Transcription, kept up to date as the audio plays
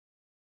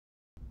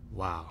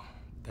Wow,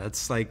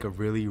 that's like a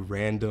really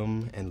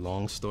random and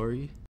long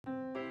story. I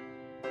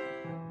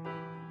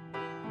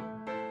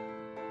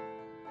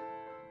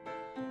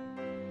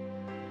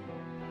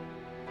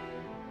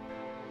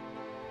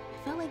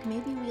felt like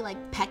maybe we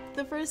like pecked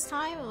the first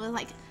time. It was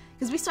like,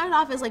 because we started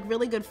off as like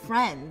really good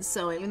friends,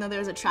 so even though there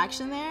was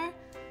attraction there,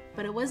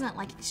 but it wasn't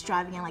like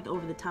extravagant, like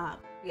over the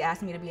top. He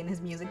asked me to be in his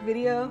music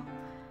video,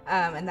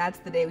 and that's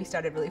the day we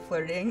started really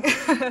flirting.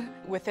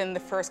 Within the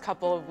first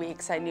couple of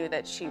weeks, I knew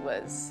that she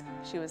was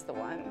the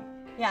one.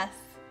 Yes,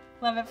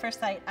 love at first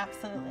sight,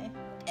 absolutely.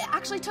 It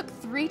actually took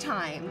 3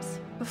 times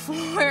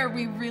before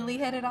we really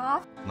hit it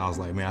off. And I was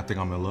like, man, I think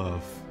I'm in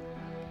love.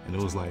 And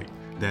it was like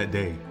that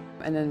day.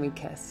 And then we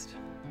kissed.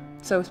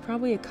 So it was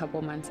probably a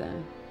couple months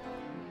in.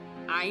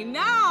 I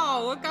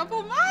know, a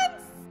couple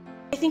months.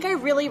 I think I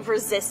really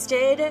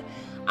resisted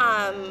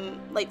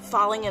like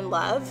falling in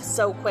love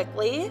so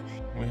quickly.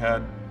 We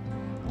had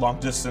long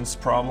distance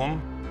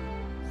problem.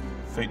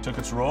 Fate took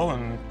its role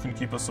and couldn't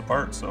keep us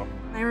apart, so.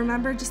 I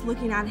remember just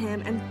looking at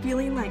him and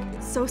feeling like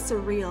it's so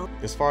surreal.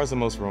 As far as the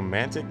most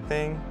romantic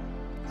thing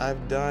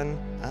I've done,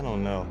 I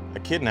don't know. I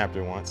kidnapped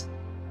her once.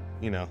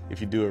 You know,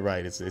 if you do it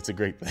right, it's a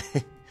great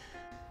thing.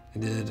 I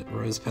did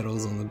rose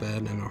petals on the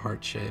bed in a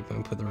heart shape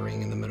and put the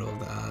ring in the middle of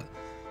that.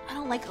 I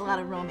don't like a lot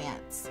of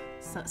romance,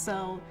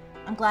 so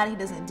I'm glad he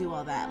doesn't do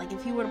all that. Like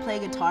if he were to play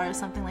guitar or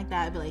something like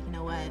that, I'd be like, you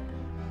know what,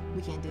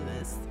 we can't do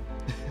this.